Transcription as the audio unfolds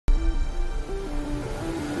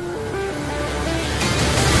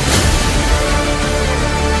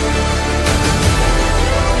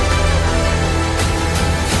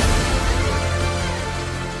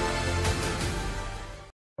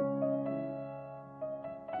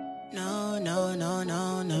no, no,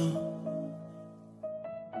 no, no.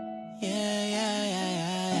 Yeah, yeah, yeah,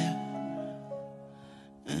 yeah,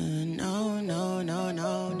 yeah. No, no, no,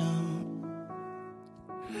 no, no.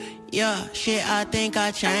 Yeah, shit, I think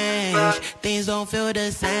I changed. Things don't feel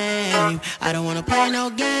the same. I don't wanna play no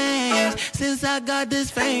games. Since I got this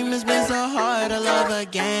fame, it's been so hard to love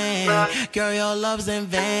again. Girl, your love's in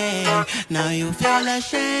vain. Now you feel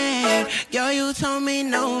ashamed. Girl, you told me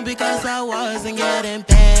no because I wasn't getting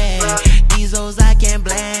paid. These hoes I can't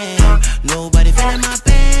blame. Nobody feeling my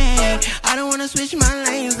pain. I don't wanna switch my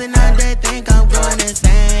lanes and now they think I'm going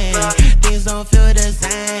insane. Things don't feel the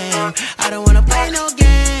same. I don't wanna play no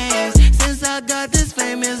games. Since I got this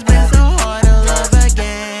fame, it's been so hard to love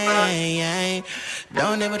again.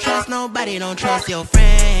 Don't ever trust nobody, don't trust your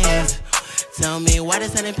friends. Tell me why they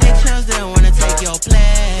sending pictures, they don't wanna take your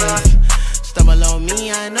place. Stumble on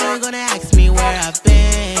me, I know you're gonna ask me where I've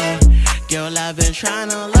been. Girl, I've been trying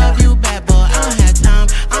to love you back, but I don't have time,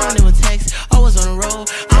 I don't even text. Always on the road,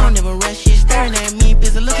 I don't ever rest. She's staring at me,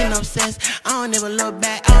 busy looking obsessed. I don't ever look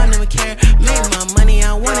back, I don't ever care. Make my money,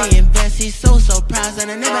 I wanna invest. He's so surprised that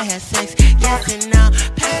I never had sex. Yes and now,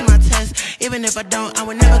 pass my test. Even if I don't, I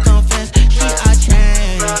would never confess. I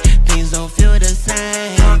changed, things don't feel the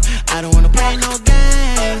same. I don't wanna play no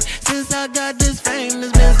games. Since I got this fame,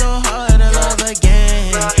 it's been so hard to love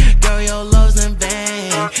again. Girl, your love's in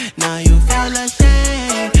vain. Now you feel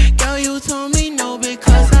ashamed. Girl, you told me no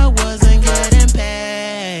because I wasn't getting paid.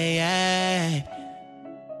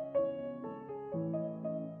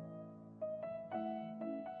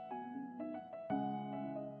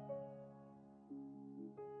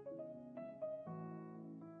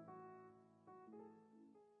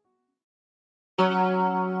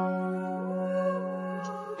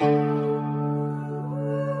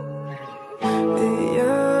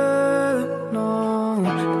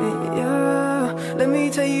 Let me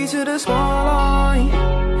take you to the spotlight.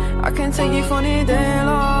 I can take you funny day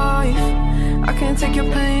life. I can take your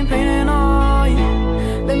pain and I.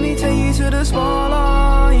 Let me take you to the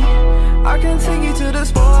spotlight. I can take you to the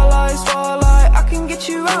spotlight, spotlight. I can get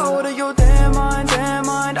you out of your damn mind, damn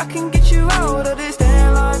mind. I can get you out of this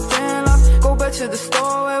damn life, damn life. Go back to the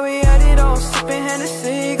store where we had it all, sipping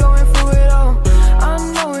Hennessy, going through it all. I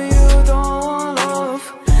know you don't want love.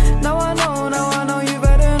 Now I know you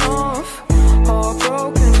better off.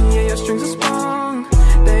 Heartbroken, yeah, your strings are sprung.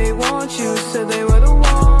 They want you, said they were the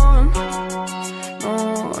one.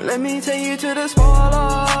 Oh, let me take you to the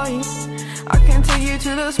spotlight. I can take you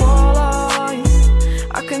to the spotlight.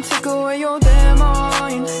 I can take away your damn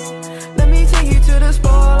mind. Let me take you to the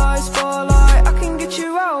spotlight, spotlight. I can get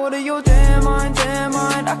you out of your damn mind, damn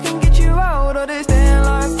mind. I can get you out of this damn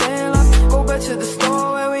life, damn life. Go back to the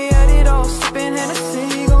store where we had it all, sipping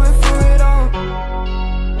Hennessy, going through it all.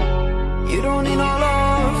 You don't need no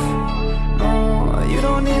love, no, you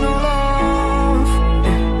don't need no love,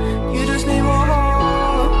 yeah. You just need more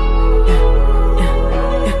heart,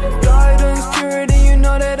 yeah. Guidance, purity, you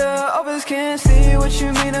know that others can't see what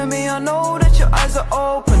you mean to me. I know that your eyes are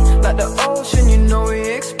open, like the ocean, you know we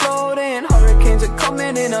exploding. Hurricanes are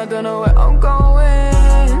coming in, I don't know where I'm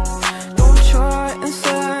going. Don't try and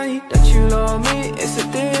say that you love me, it's a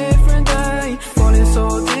different day. Falling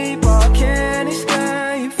so deep, I can't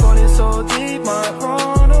escape. Falling so deep, might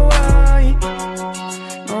run away.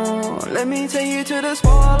 Oh, let me take you to the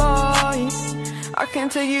spotlight. I can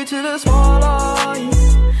take you to the spotlight.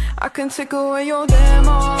 I can take away your damn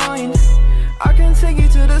mind. I can take you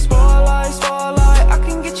to the spotlight, spotlight. I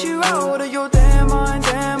can get you out of your damn mind,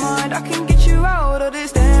 damn mind. I can get you out of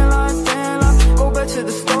this damn life, damn life. Go back to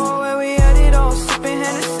the store where we had it all, sipping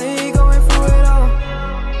Hennessy, going through it all.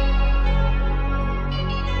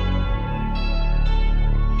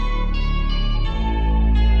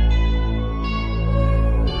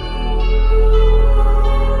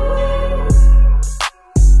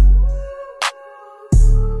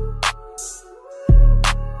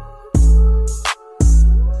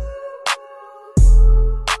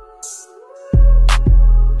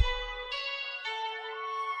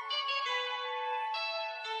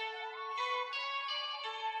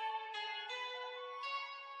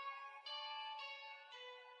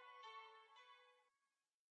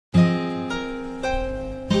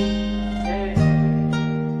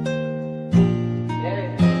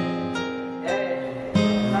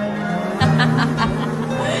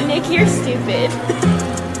 You're stupid.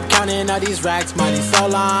 Counting all these racks, money so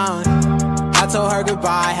long. I told her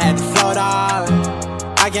goodbye, had to float off.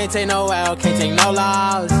 I can't take no L, can't take no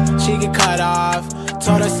loss. She get cut off,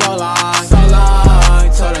 told her so long, so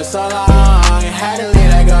long, told her so long. Had to leave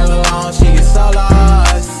that girl alone, she get so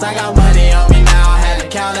lost. I got money on me now, had to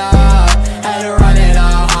count up, had to run it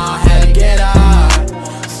all, had to get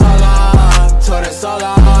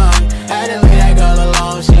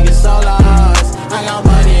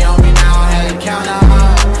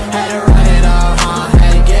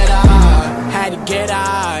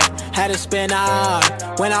I had to spin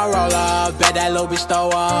up. When I roll up, bet that little bitch throw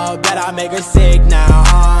up. Bet I make her sick now,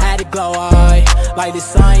 had to glow up like the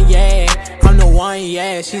sun, yeah. I'm the one,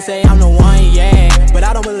 yeah. She say I'm the one, yeah. But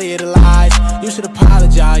I don't believe the lies. You should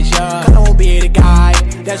apologize, yeah. I don't be the guy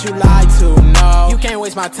that you lied to, no. You can't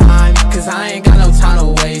waste my time, cause I ain't got no time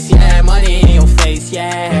to waste, yeah. Money in your face,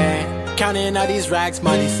 yeah. Counting all these racks,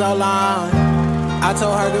 money so long. I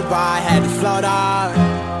told her goodbye, had to float off.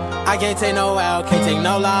 I can't take no L, can't take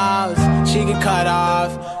no loss. She get cut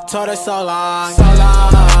off, told her so long,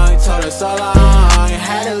 told her so long.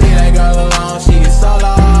 Had to leave that girl alone, she get so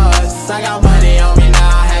lost. I got money on me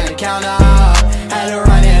now, had to count up. Had to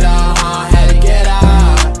run it up, had to get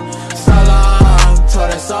out. So long,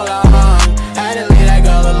 told her so long. Had to leave that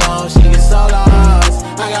girl alone, she get so lost.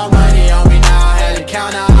 I got money on me now, had to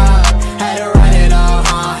count up. Had to run it up,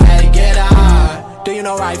 had to get out. Do you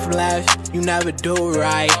know right from left? You never do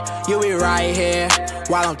right. You be right here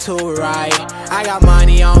while I'm too right. I got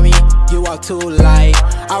money on me, you walk too light.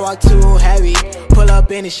 I walk too heavy, pull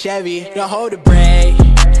up in a Chevy. Don't hold the brake,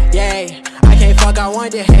 yeah. I can't fuck, I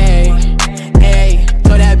want the hay. Hey,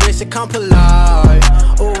 told that bitch to come pull up.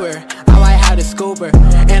 Uber, I might have the scooper.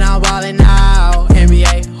 And I'm ballin' now,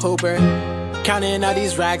 NBA Hooper. Counting all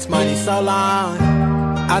these racks, money so long.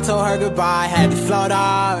 I told her goodbye, had to float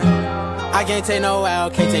off. I can't take no L,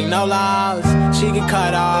 can't take no loss. She get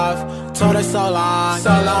cut off, told her so long,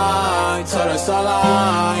 told her so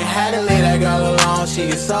long. Had to leave that girl alone, she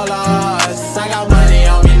get so lost. I got money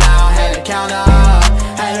on me now, had to count up.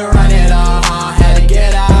 Had to run it up, had to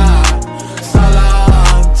get out. So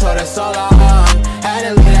long, told her so long. Had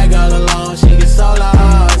to leave that girl alone, she get so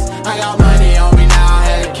lost. I got money on me now,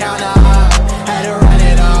 had to count up. Had to run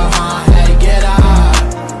it up, had to get out.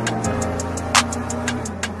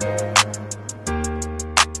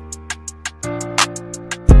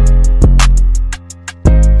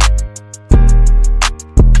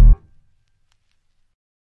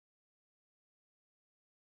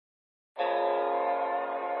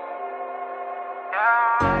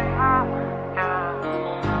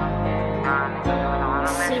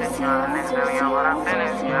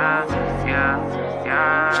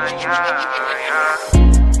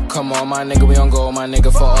 Come on, my nigga, we on go, my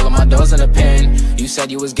nigga, for all of my doors in the pen. You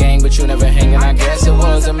said you was gang, but you never hanging, I guess it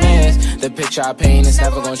was a miss. The picture I paint is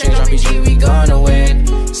never gonna change, RPG, we gonna win.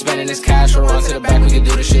 Spending this cash, we'll run to the back, we can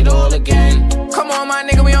do this shit all again. Come on, my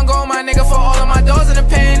nigga, we on go, my nigga, for all of my doors in the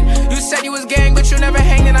pen. You said you was gang, but you never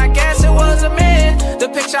hanging, I guess it was a myth. The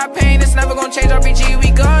picture I paint is never gonna change, RPG,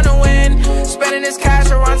 we gonna win. Spending this cash,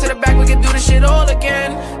 we'll run to the back, we can do this shit all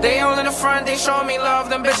again. They all in the front, they show me love,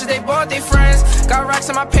 them bitches, they bought their friends. Got racks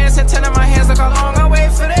in my pants and 10 in my hands, look how long I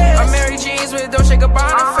wait for this. I'm Mary Jeans with Dolce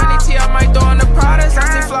Gabbana, Fendi T, I might throw on the Prada. I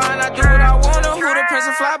stay fly and I do what I wanna. Who the Prince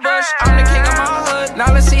of Flatbush? I'm the king of my hood.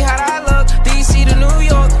 Now let's see how that look. DC to New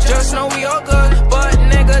York, just know we all good. But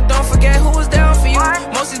nigga, don't forget who was down for you.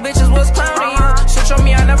 Most these bitches was clowning you. Switch on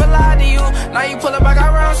me, I never lied to you. Now you pull up, I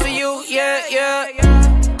got rounds for you. Yeah, yeah,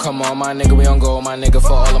 yeah. Come on, my nigga, we on go, my nigga,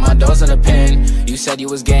 for all of my doors in the pen. You said you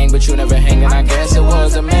was gang, but you never hanging, I guess it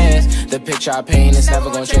was a miss. The picture I paint is never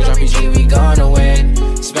gonna change, RPG, we gonna win.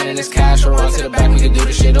 Spending this cash, we'll run to the back, we can do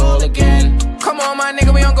this shit all again. Come on, my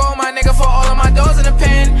nigga, we on go, my nigga, for all of my doors in the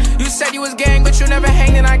pen. You said you was gang, but you never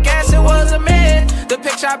hanging, I guess it was a myth. The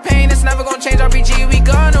picture I paint is never gonna change, RPG, we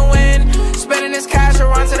gonna win. Spending this cash, we'll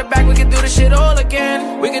run to the back, we can do this shit all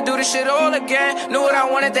again. We can do this shit all again. Knew what I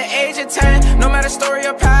wanted at the age of 10. No matter story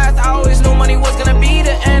or path, I always knew money was gonna be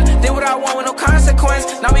the end. Did what I want with no consequence.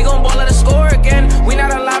 Now we gon' ball at the score again. We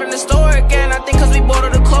not allowed in the store again. I think cause we bought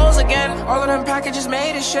all the clothes again. All of them packages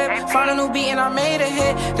made a shit. Found a new beat and I made a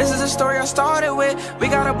hit. This is a story I started with. We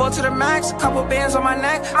got a boat to the max, couple bands on my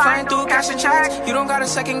neck, flying through cash and checks. You don't gotta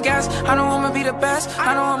second guess. I know I'ma be the best.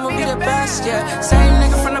 I know I'ma be the best, yeah. Same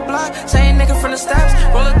nigga from the block, same nigga from the steps.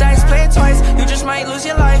 Roll the dice, play it twice. You just might lose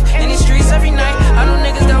your life in these streets every night. I know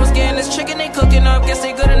niggas that was getting this chicken they cooking up. Guess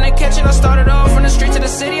they good in the kitchen. I started off from the street to the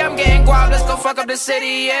city. I'm getting guap, let's go fuck up the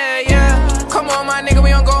city, yeah, yeah. Come on, my nigga,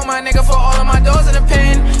 we on go, my nigga, for all of my doors in the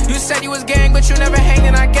pen. You said you was gang, but you never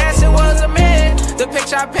hanging, I guess it was a myth. The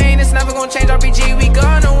picture I paint is never gonna change, RPG, we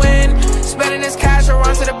gonna win. Spending this cash, we'll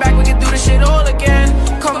run to the back, we can do this shit all again.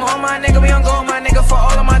 Come on, my nigga, we on go, my nigga, for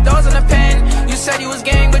all of my doors in the pen. You said you was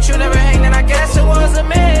gang, but you never hanging, I guess it was a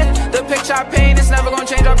myth. The picture I paint is never gonna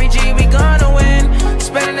change, RPG, we gonna win.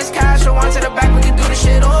 Spending this cash, we'll run to the back, we can do this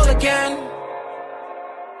shit all again.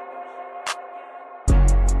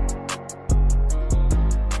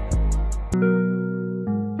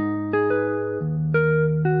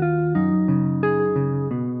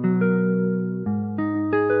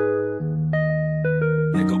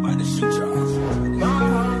 They go by the shoe drops.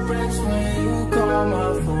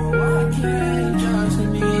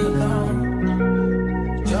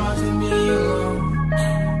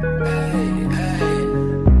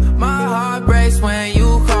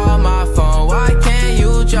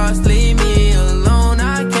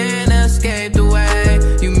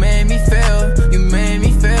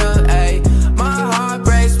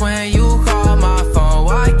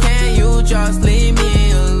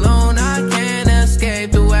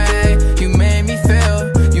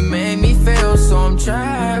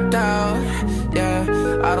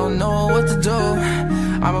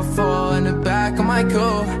 like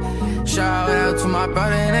cool. Shout out to my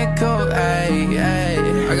brother and that cool, ayy,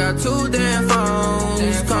 ayy. I got 2 damn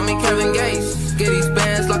phones, call me Kevin Gates. Get these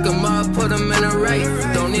bands, lock them up, put them in a race.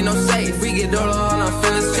 Don't need no safe, we get all our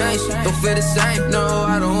feelings change. Don't feel the same, no,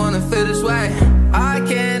 I don't wanna feel this way. I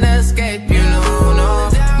can't escape, you know, no.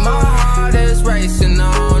 My heart is racing,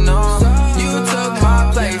 no, no. You took my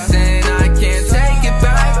place and I can't take it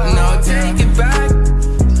back, no, take it back.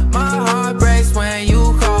 My heart breaks when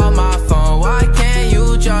you call my phone. Why can't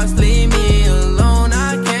you just leave me alone?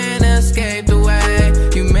 I can't escape the way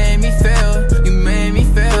you made me feel,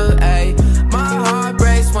 ayy. My heart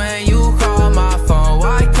breaks when you call my phone.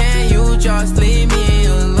 Why can't you just leave me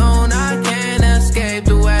alone? I can't escape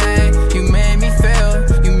the way you made me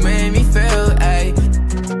feel, ayy.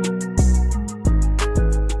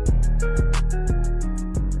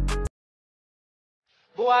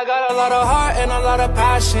 Boy, I got a lot of heart and a lot of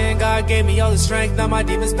passion. God gave me all the strength, now my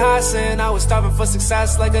demons passing. I was starving for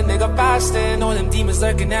success like a nigga fasting. All them demons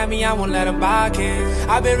lurking at me, I won't let them back in.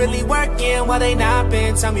 I've been really working while they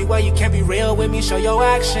napping. Tell me why you can't be real with me, show your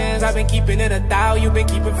actions. I've been keeping it 1,000, you've been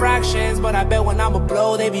keeping fractions. But I bet when I'ma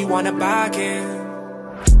blow, they be wanna back in.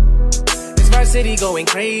 Our city going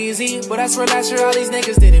crazy, but I swear last year all these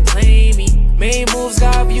niggas didn't play me. Made moves,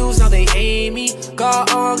 got views, now they hate me.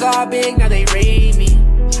 Got on, got big, now they rate me.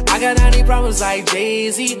 I got 90 problems like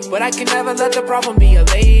Jay-Z, but I can never let the problem be a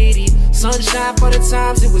lady. Sunshine for the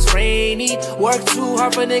times it was rainy. Work too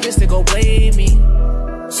hard for niggas to go blame me.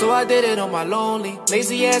 So I did it on my lonely.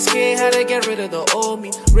 Lazy ass kid, had to get rid of the old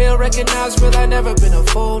me. Real recognize real, I never been a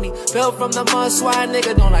phony. Built from the mud, so why a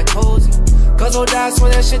nigga don't like cozy. Cause old dad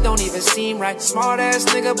swear that shit don't even seem right. Smart ass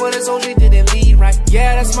nigga, but his OG didn't lead right.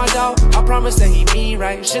 Yeah, that's my dog, I promise that he mean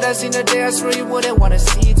right. Shit I seen the day, I swear you wouldn't wanna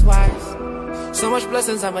see twice. So much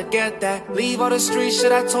blessings, I'ma get that. Leave all the street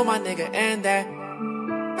shit, I told my nigga, and that.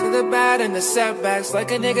 To the bad and the setbacks, like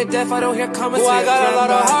a nigga deaf, I don't hear comments. Boy, I got a lot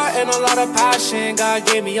of heart and a lot of passion. God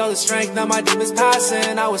gave me all the strength, now my demons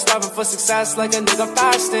passing. I was starving for success like a nigga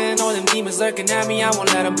fasting. All them demons lurking at me, I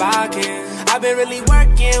won't let them back in. I've been really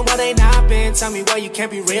working while they napping. Tell me why you can't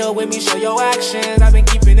be real with me, show your actions. I've been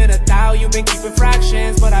keeping it 1,000, you've been keeping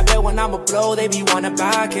fractions. But I bet when I'ma blow, they be wanna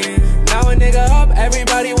back in. Now a nigga up,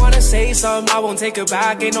 everybody wanna say something. I won't take it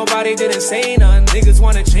back, ain't nobody didn't say none. Niggas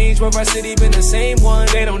wanna change, but our city been the same one.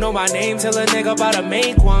 They don't know my name till a nigga about to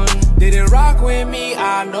make one. Didn't rock with me,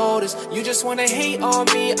 I noticed. You just wanna hate on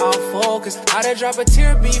me, I'll focus. I done drop a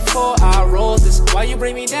tear before I roll this. Why you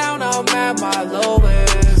bring me down, I'm at my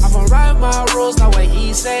lowest. I'ma write my rules, not what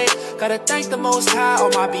he say. Gotta thank the most high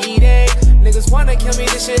on my B-day. Niggas wanna kill me,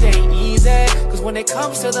 this shit ain't easy. Cause when it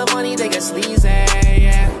comes to the money, they get sleazy,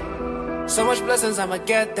 yeah. So much blessings, I'ma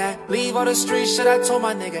get that. Leave all the street shit, I told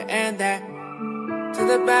my nigga, and that. To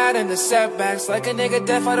the bad and the setbacks, like a nigga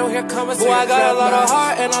deaf, I don't hear comments. Boy, I got a lot of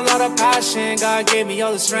heart and a lot of passion. God gave me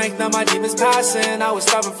all the strength, now my demons passing. I was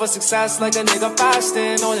starving for success like a nigga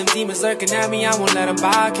fasting. All them demons lurking at me, I won't let them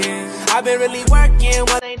back in. I've been really working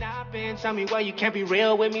while they napping. Tell me why you can't be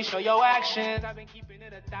real with me, show your actions. I've been keeping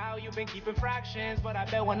it 1,000, you've been keeping fractions. But I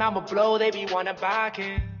bet when I'ma blow, they be wanna back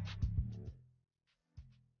in.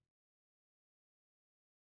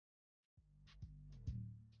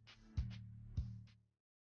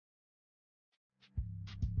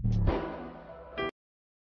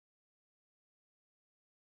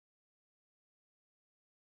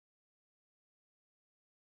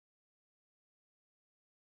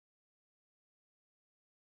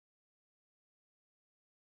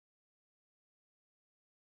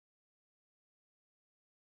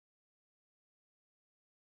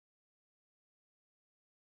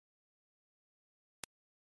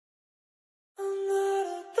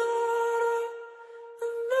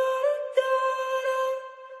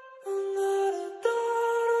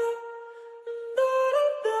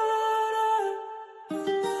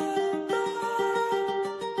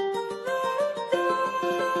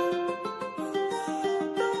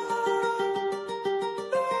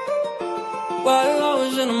 While I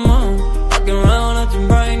was in the mall, walking around acting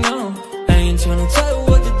right now. I ain't tryna tell you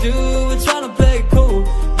what to do, we're tryna play it cool.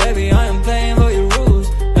 Baby, I am playing by your rules.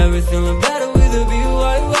 Everything look better with a view.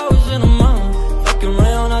 While I was in the mall, walking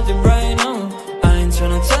around acting right now. I ain't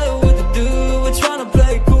tryna tell you what to do, we're tryna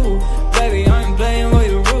play it cool. Baby, I am playing by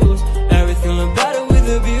your rules. Everything look better with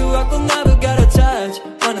a view. I could never get attached.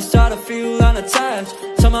 When I start to feel unattached,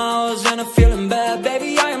 somehow I was in a feeling bad.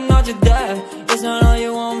 Baby, I am not your dad. It's not all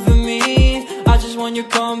you want from me, I just want your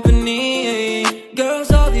company. Girls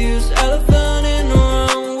obvious, elephant in the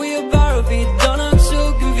room. We about our feet, don't act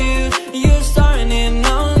so confused. You're starting it,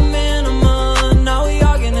 now I'm in a month. Now we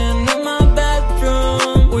arguing in my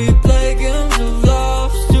bedroom. We play games of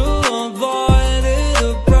love to avoid it.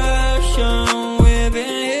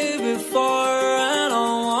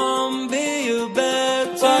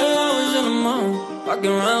 fucking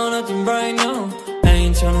around acting right now. I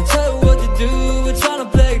ain't tryna tell you what to do, we're tryna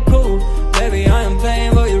play it cool. Baby, I am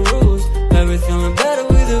playing by your rules. Everything look better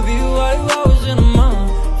with a view. Why you always in the mind?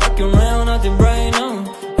 Fucking around acting right now.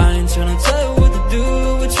 I ain't tryna tell you what to do,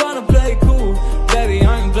 we're tryna play it cool. Baby,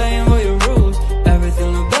 I ain't playing by your rules.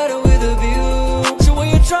 Everything look better with a view. So when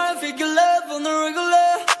you try and figure love on the regular,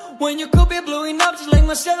 when you could be blowing up just like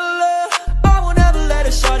my cellular, I won't ever let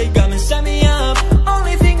a shorty come and set me up.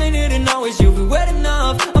 Only thing I need to know is you'll be wet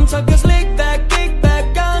enough. I'm talking slick back, kick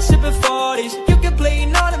back, gun sipping 40s. You can play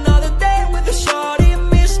not another day with a shorty.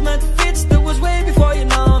 Mismatch fits that was way before you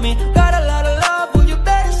know me. Got a lot of love, well you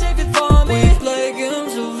better save it for me. We play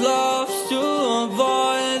games of love to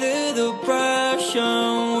avoid the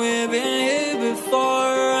depression. We've been here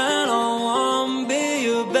before and I won't be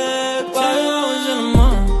your bed. Why you always in the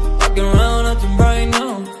mind? Walking around acting right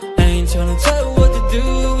now. I ain't tryna tell you what to do,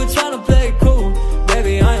 we're tryna play it cool.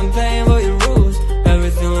 Baby, I am playing by your rules.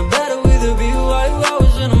 Everything look better with a view. Why you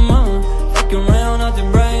always in the mind? Walking around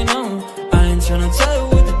acting right now. I ain't tryna tell you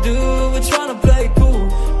what to do, we're tryna play it cool.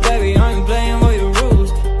 Baby, I ain't playing by your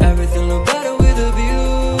rules. Everything look better with a view.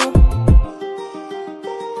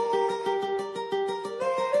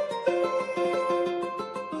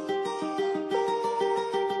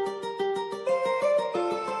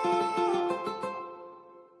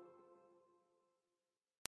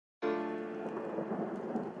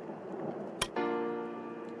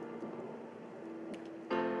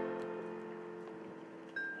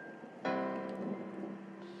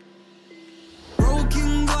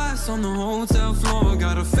 Broken glass on the hotel floor.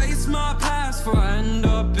 Gotta face my past before I end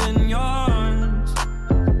up in your arms.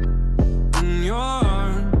 In your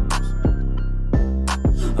arms.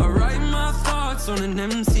 I write my thoughts on an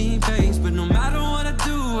empty page, but no matter what I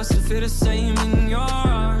do, I still feel the same in your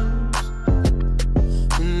arms.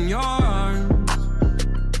 In your arms.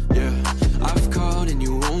 Yeah, I've called and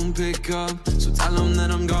you won't pick up, so tell them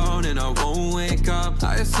that I'm gone and I won't wake up.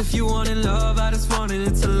 I asked if you wanted love, I just wanted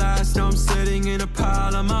it to last. Now I'm sitting in a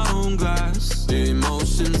pile of my own glass. The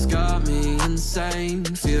emotions got me insane.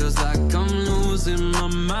 Feels like I'm losing my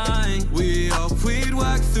mind. We hoped we'd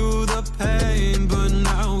work through the pain, but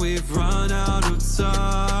now we've run out of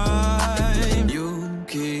time. You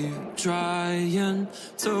keep trying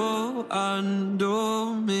to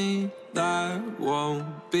undo me. That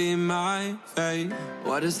won't be my fate.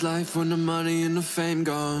 What is life when the money and the fame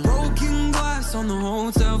gone? Broken glass on the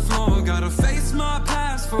hotel floor. Gotta face my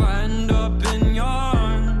past before I end up in your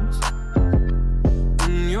arms.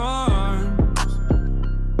 In your arms.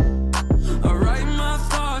 I write my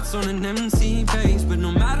thoughts on an empty page, but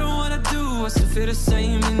no matter what I do, I still feel the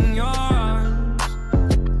same in your arms.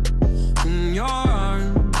 In your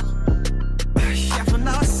arms. Yeah, for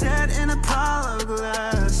now I sat in a pile of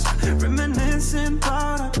glass, reminiscing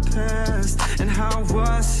about our past and how I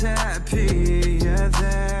was happy then.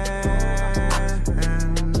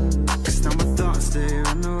 Cause now my thoughts, they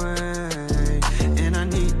run away, and I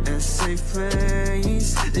need a safe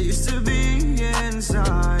place that used to be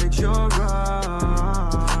inside your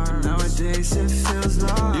arms. Nowadays it feels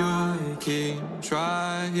like you keep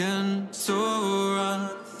trying to run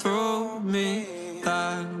through me.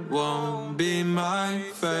 That won't be my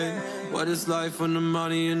fate. What is life when the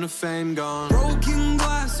money and the fame gone? Broken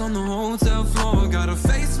glass on the hotel floor. Gotta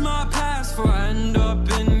face my past before I end up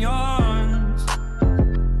in your arms.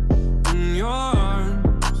 In your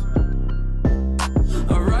arms.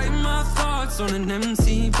 I write my thoughts on an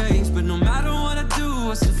empty page, but no matter what I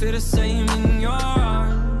do, I still feel the same in your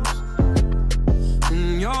arms.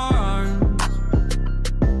 In your arms.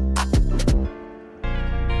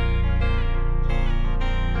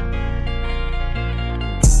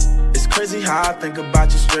 crazy how I think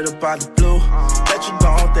about you straight up out the blue. Bet you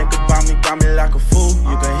don't think about me, got me like a fool.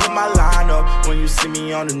 You can hit my line up when you see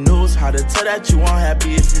me on the news. How to tell that you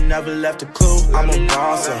unhappy if you never left a clue. I'm a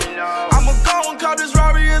bosser, I'ma go and call this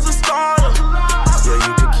Rari as a starter. Yeah,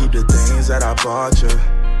 you can keep the things that I bought you.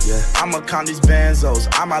 Yeah, I'ma count these benzos,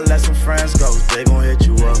 I might let some friends go, they gon' hit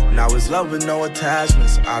you up. Now it's love with no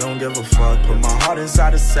attachments, I don't give a fuck. Put my heart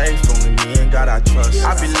inside a safe, only me and God I trust.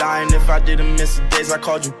 I'd be lying if I didn't miss the days I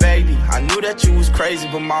called you baby. I knew that you was crazy,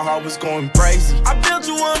 but my heart was going crazy. I built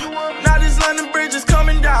you up, now this London Bridge is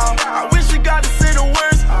coming down. I wish you got to say the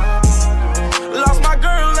worst. Lost my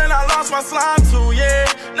girl and I lost my slime too,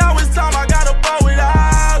 yeah. Now it's time I gotta ball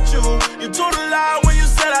without you. You told a lie when you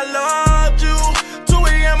said I loved you. 2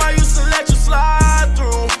 AM I used to let you slide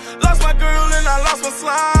through. Lost my girl and I lost my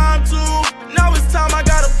slime too. Now it's time I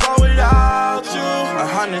gotta ball without you.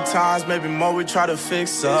 100 times, maybe more we try to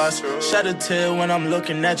fix us. Shed a tear when I'm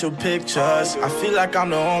looking at your pictures. I feel like I'm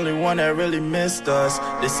the only one that really missed us.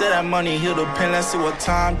 They say that money heal the pain, let's see what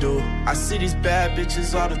time do. I see these bad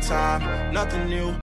bitches all the time, nothing new.